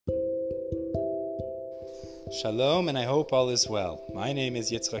Shalom, and I hope all is well. My name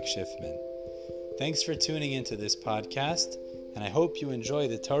is Yitzchak Schiffman. Thanks for tuning into this podcast, and I hope you enjoy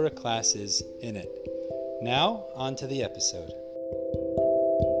the Torah classes in it. Now, on to the episode.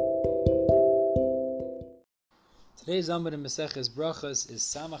 Today's Amud in Maseches Berachos is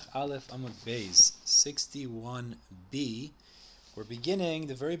Samach Aleph Amud Beis, 61b. We're beginning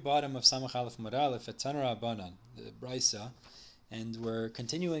the very bottom of Samach Aleph Amud Aleph at Tanur Abanan, the Brisa, and we're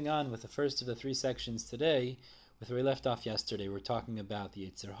continuing on with the first of the three sections today, with where we left off yesterday. We're talking about the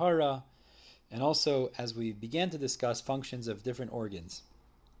yetzer hara, and also, as we began to discuss, functions of different organs.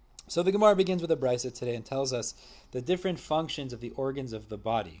 So the Gemara begins with a Brisa today and tells us the different functions of the organs of the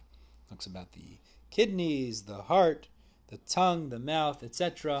body. It talks about the kidneys, the heart, the tongue, the mouth,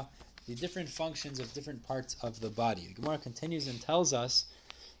 etc., the different functions of different parts of the body. The Gemara continues and tells us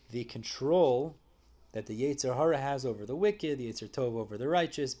the control that the yetzer hara has over the wicked, the yetzer tov over the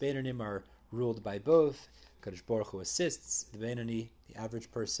righteous. Beinonim are ruled by both. Kadosh Baruch Hu assists the Beinoni, the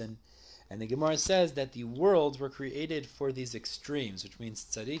average person. And the Gemara says that the worlds were created for these extremes, which means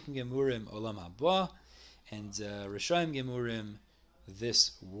tzadikim gemurim olam haba, and reshaim gemurim,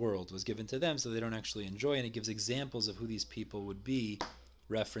 this world was given to them, so they don't actually enjoy. And it gives examples of who these people would be,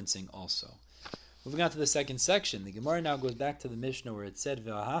 referencing also. Moving on to the second section, the Gemara now goes back to the Mishnah where it said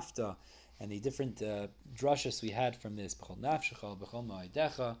ve'ahafta, and the different drashas we had from this, b'chol nafshicha, b'chol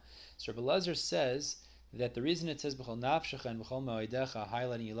ma'odecha. So Rabbi Elazar says that the reason it says b'chol nafshicha and b'chol ma'odecha,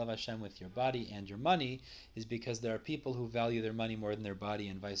 highlighting you love Hashem with your body and your money, is because there are people who value their money more than their body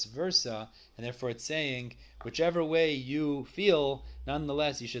and vice versa, and therefore it's saying, whichever way you feel,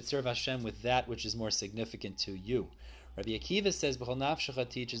 nonetheless you should serve Hashem with that which is more significant to you. Rabbi Akiva says b'chol nafshicha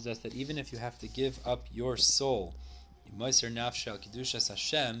teaches us that even if you have to give up your soul, Moiser nafsha kedushas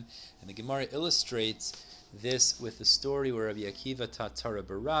Hashem, and the Gemara illustrates this with the story where Rabbi Akiva taught Torah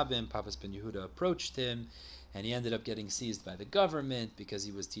Barabim. Papas ben Yehuda approached him, and he ended up getting seized by the government because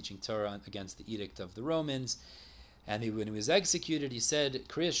he was teaching Torah against the edict of the Romans. And when he was executed, he said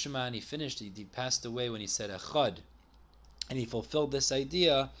Kriyas Shema, and he finished. He passed away when he said Echad, and he fulfilled this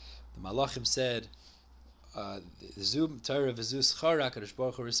idea. The Malachim said, Torah v'zus chara, Kadosh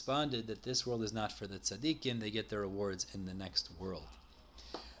Baruch Hu responded that this world is not for the tzaddikim, they get their rewards in the next world.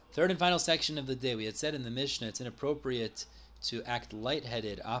 Third and final section of the day, we had said in the Mishnah it's inappropriate to act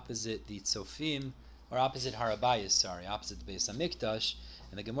lightheaded opposite the tzofim, or opposite habayis, opposite the Beis Hamikdash,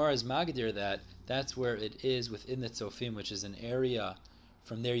 and the Gemara is magdir that that's where it is within the tzofim, which is an area,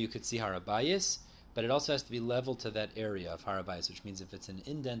 from there you could see habayis, but it also has to be level to that area of habayis, which means if it's an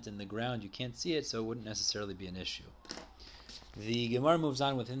indent in the ground, you can't see it, so it wouldn't necessarily be an issue. The Gemara moves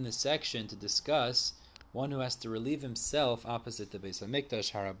on within this section to discuss one who has to relieve himself opposite the Beis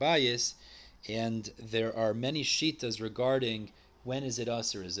Hamikdash, habayis, and there are many shitas regarding when is it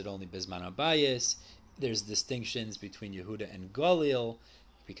usher. Is it only bisman habayis? There's distinctions between Yehuda and Galil,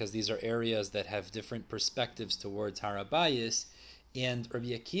 because these are areas that have different perspectives towards habayis. And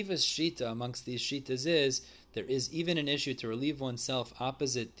Rabbi Akiva's shita amongst these shitas is there is even an issue to relieve oneself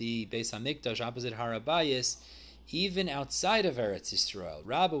opposite the Beis Hamikdash, opposite habayis, even outside of Eretz Yisrael.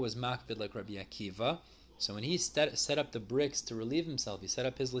 Rabbah was makbid like Rabbi Akiva, so when he set up the bricks to relieve himself, he set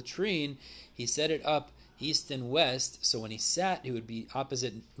up his latrine, he set it up east and west, so when he sat, he would be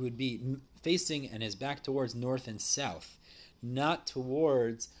opposite, he would be facing and his back towards north and south, not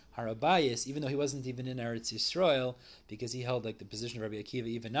towards habayis, even though he wasn't even in Eretz Yisrael, because he held like the position of Rabbi Akiva,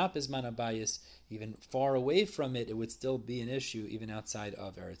 even not bisman habayis, even far away from it, it would still be an issue even outside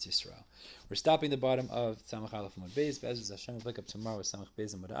of Eretz Yisrael. We're stopping the bottom of Samach Aleph Amud Beis. Be'ezus Hashem, we'll pick up tomorrow with Samach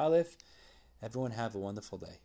Beis Amud Aleph. Everyone have a wonderful day.